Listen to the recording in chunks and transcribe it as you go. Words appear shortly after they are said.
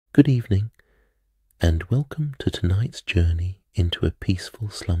Good evening, and welcome to tonight's journey into a peaceful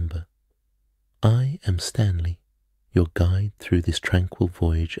slumber. I am Stanley, your guide through this tranquil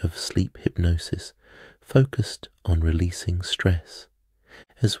voyage of sleep hypnosis, focused on releasing stress.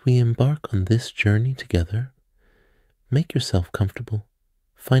 As we embark on this journey together, make yourself comfortable.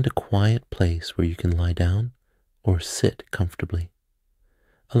 Find a quiet place where you can lie down or sit comfortably.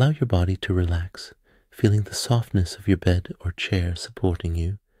 Allow your body to relax, feeling the softness of your bed or chair supporting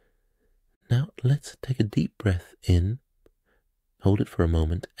you. Now let's take a deep breath in, hold it for a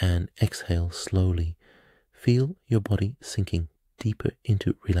moment, and exhale slowly. Feel your body sinking deeper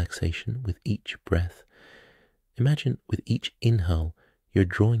into relaxation with each breath. Imagine with each inhale, you're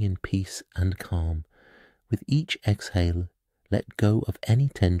drawing in peace and calm. With each exhale, let go of any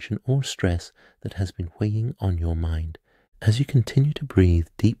tension or stress that has been weighing on your mind. As you continue to breathe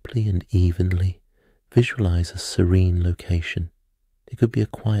deeply and evenly, visualize a serene location. It could be a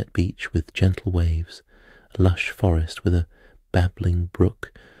quiet beach with gentle waves, a lush forest with a babbling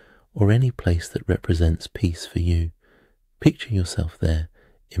brook, or any place that represents peace for you. Picture yourself there,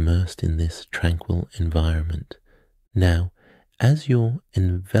 immersed in this tranquil environment. Now, as you're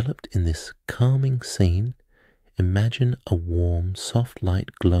enveloped in this calming scene, imagine a warm, soft light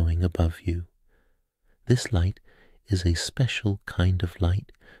glowing above you. This light is a special kind of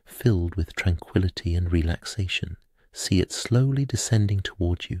light filled with tranquility and relaxation. See it slowly descending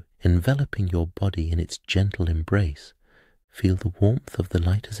towards you, enveloping your body in its gentle embrace. Feel the warmth of the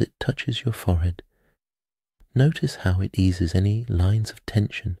light as it touches your forehead. Notice how it eases any lines of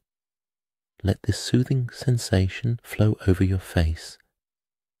tension. Let this soothing sensation flow over your face,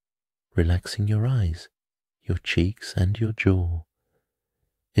 relaxing your eyes, your cheeks, and your jaw.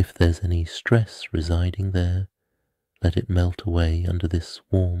 If there's any stress residing there, let it melt away under this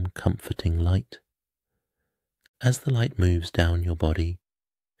warm, comforting light. As the light moves down your body,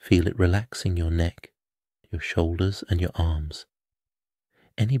 feel it relaxing your neck, your shoulders, and your arms.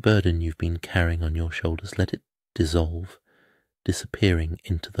 Any burden you've been carrying on your shoulders, let it dissolve, disappearing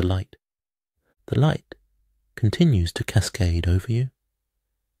into the light. The light continues to cascade over you,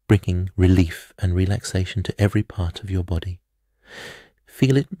 bringing relief and relaxation to every part of your body.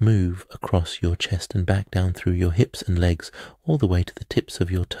 Feel it move across your chest and back down through your hips and legs, all the way to the tips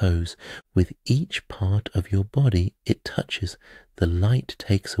of your toes. With each part of your body it touches, the light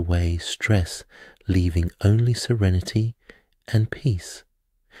takes away stress, leaving only serenity and peace.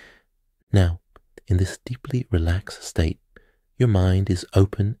 Now, in this deeply relaxed state, your mind is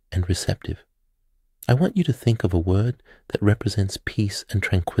open and receptive. I want you to think of a word that represents peace and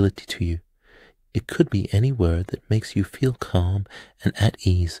tranquility to you. It could be any word that makes you feel calm and at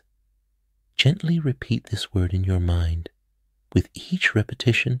ease. Gently repeat this word in your mind. With each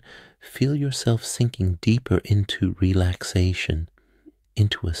repetition, feel yourself sinking deeper into relaxation,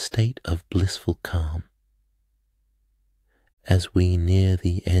 into a state of blissful calm. As we near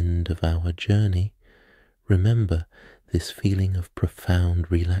the end of our journey, remember this feeling of profound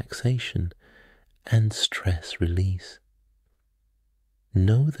relaxation and stress release.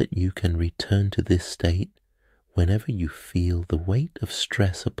 Know that you can return to this state whenever you feel the weight of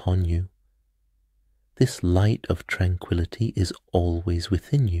stress upon you. This light of tranquility is always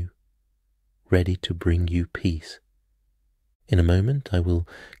within you, ready to bring you peace. In a moment I will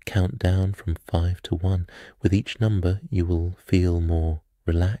count down from 5 to 1. With each number you will feel more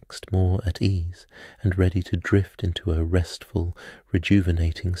relaxed, more at ease, and ready to drift into a restful,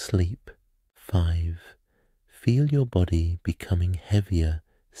 rejuvenating sleep. 5. Feel your body becoming heavier,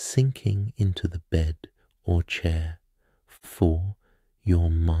 sinking into the bed or chair. 4. Your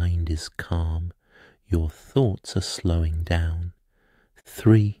mind is calm. Your thoughts are slowing down.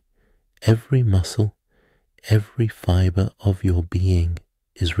 3. Every muscle, every fiber of your being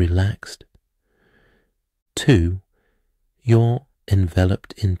is relaxed. 2. You're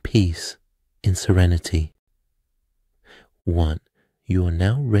enveloped in peace, in serenity. 1. You are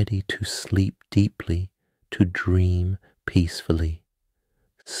now ready to sleep deeply, to dream peacefully.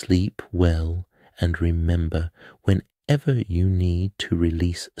 Sleep well, and remember, whenever you need to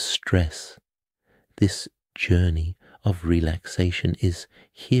release stress, this journey of relaxation is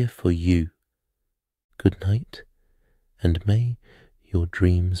here for you. Good night, and may your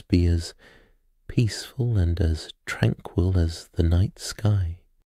dreams be as peaceful and as tranquil as the night sky.